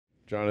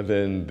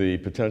Jonathan, the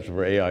potential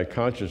for AI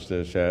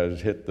consciousness has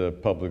hit the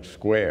public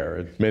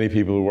square. Many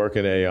people who work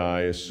in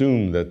AI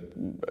assume that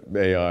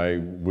AI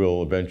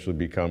will eventually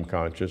become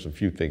conscious. A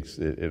few think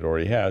it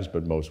already has,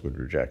 but most would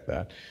reject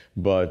that.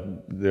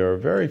 But there are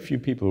very few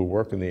people who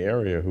work in the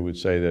area who would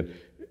say that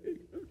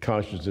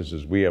consciousness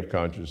as we have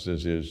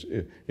consciousness is,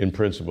 in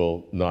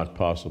principle, not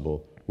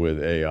possible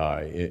with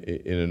AI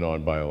in a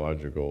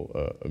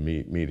non-biological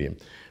medium.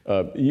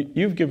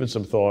 You've given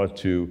some thought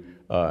to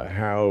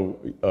how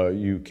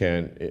you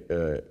can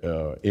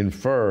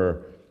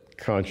infer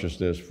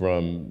consciousness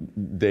from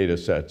data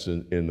sets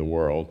in the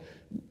world,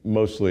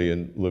 mostly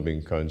in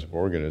living kinds of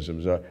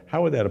organisms.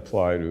 How would that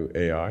apply to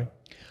AI?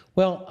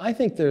 Well, I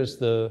think there's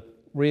the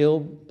real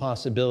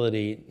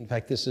possibility, in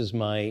fact, this is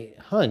my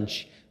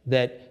hunch,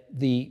 that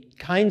the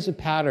kinds of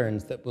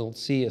patterns that we'll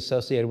see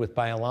associated with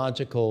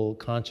biological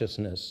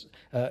consciousness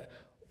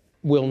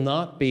will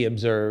not be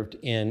observed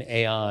in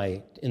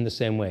AI in the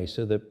same way.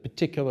 So the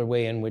particular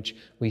way in which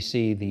we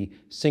see the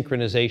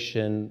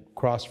synchronization,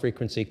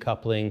 cross-frequency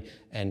coupling,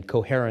 and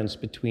coherence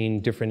between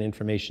different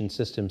information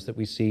systems that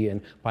we see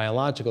in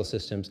biological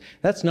systems,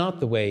 that's not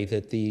the way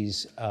that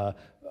these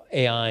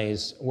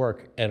AIs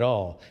work at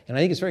all. And I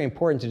think it's very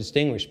important to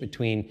distinguish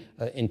between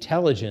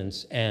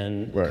intelligence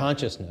and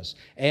consciousness.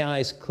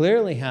 AIs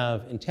clearly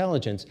have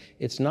intelligence.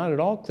 It's not at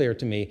all clear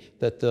to me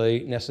that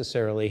they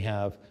necessarily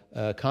have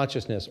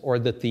consciousness, or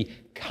that the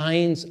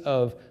kinds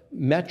of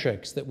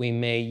metrics that we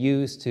may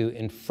use to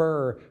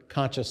infer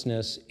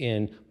consciousness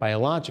in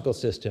biological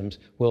systems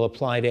will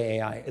apply to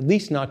AI, at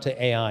least not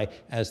to AI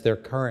as they're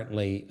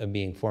currently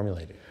being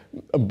formulated.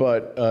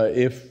 But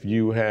if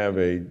you have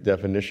a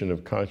definition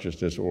of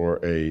consciousness or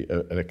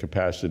a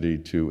capacity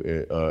to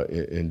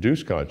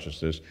induce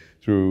consciousness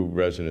through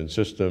resonant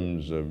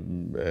systems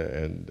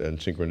and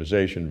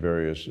synchronization,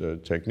 various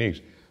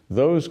techniques,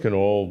 those can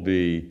all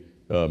be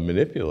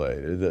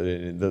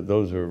manipulated.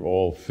 Those are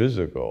all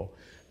physical.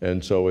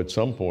 And so at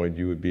some point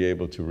you would be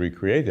able to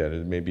recreate that.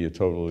 It may be a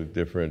totally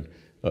different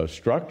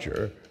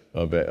structure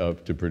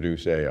to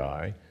produce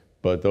AI,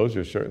 but those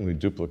are certainly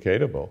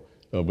duplicatable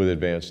with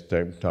advanced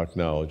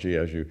technology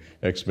as you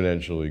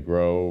exponentially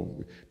grow,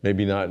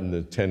 maybe not in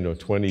the 10 or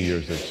 20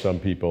 years that some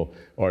people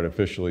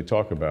artificially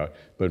talk about,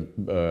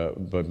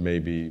 but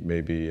maybe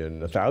in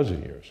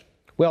 1,000 years.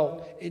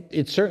 Well,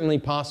 it's certainly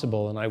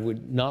possible, and I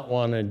would not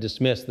want to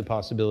dismiss the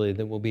possibility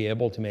that we'll be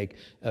able to make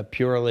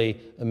purely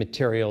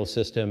material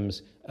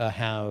systems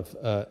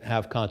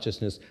have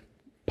consciousness.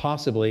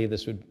 Possibly,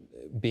 this would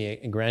be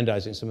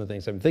aggrandizing some of the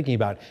things I've been thinking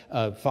about,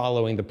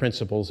 following the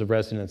principles of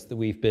resonance that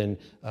we've been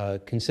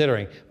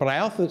considering. But I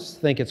also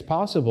think it's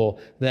possible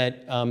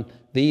that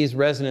these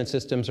resonance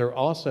systems are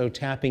also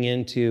tapping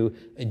into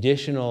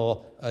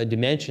additional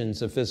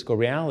dimensions of physical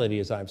reality,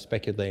 as I've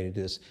speculated,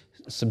 this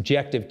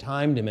subjective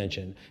time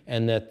dimension,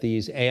 and that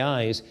these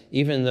AIs,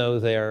 even though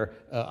they're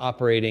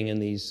operating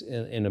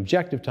in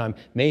objective time,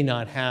 may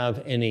not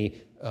have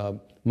any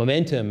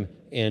momentum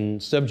in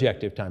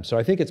subjective time. So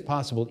I think it's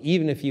possible,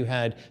 even if you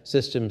had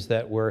systems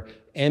that were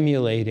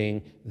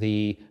emulating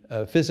the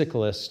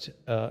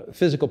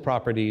physical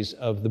properties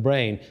of the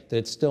brain, that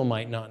it still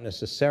might not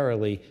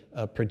necessarily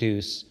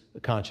produce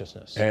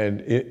consciousness.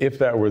 And if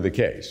that were the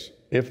case,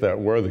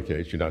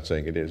 you're not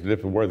saying it is, but if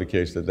it were the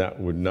case that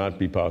would not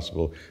be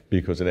possible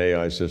because an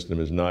AI system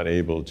is not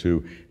able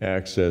to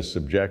access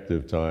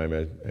subjective time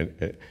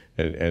and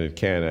it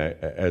can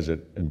as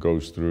it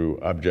goes through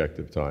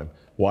objective time,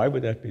 why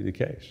would that be the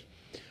case?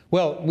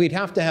 Well, we'd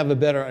have to have a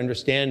better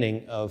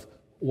understanding of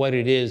what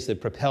it is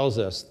that propels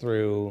us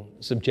through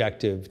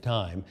subjective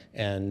time.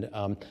 And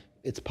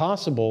it's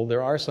possible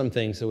there are some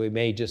things that we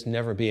may just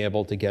never be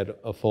able to get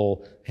a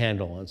full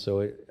handle on.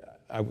 So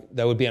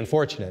that would be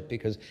unfortunate,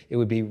 because it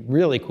would be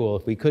really cool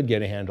if we could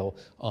get a handle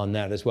on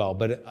that as well.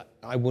 But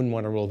I wouldn't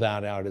want to rule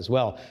that out as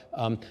well.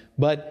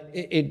 But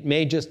it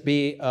may just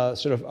be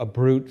sort of a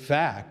brute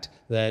fact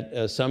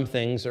that some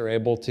things are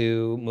able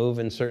to move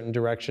in certain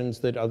directions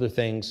that other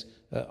things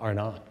are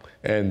not.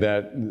 And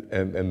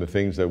the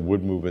things that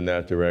would move in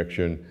that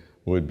direction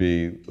would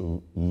be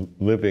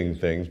living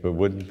things, but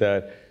wouldn't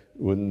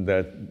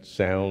that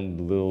sound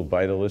a little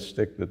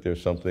vitalistic, that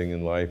there's something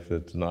in life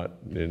that's not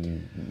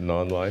in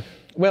non-life?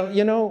 Well,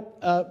 you know,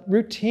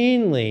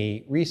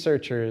 routinely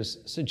researchers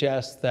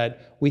suggest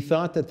that we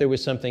thought that there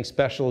was something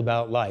special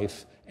about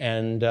life,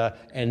 and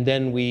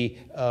then we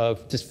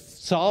just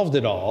solved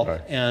it all.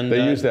 Right. And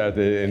they use that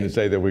and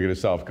say that we're going to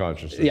solve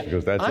consciousness. Yeah,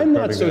 because that's I'm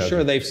not so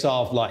sure they've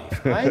solved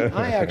life.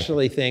 I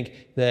actually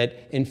think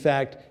that, in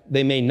fact,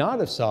 they may not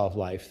have solved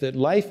life, that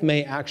life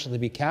may actually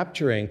be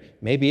capturing,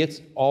 maybe it's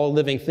all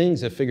living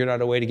things have figured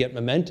out a way to get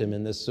momentum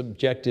in this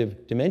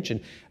subjective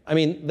dimension. I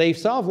mean, they've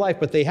solved life,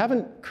 but they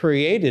haven't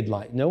created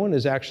life. No one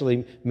has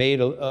actually made,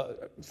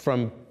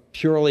 from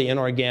purely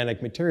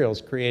inorganic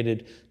materials,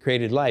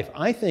 created life.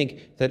 I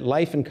think that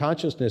life and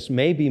consciousness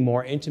may be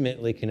more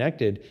intimately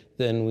connected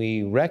than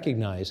we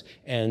recognize,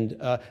 and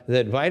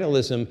that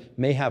vitalism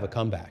may have a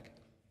comeback.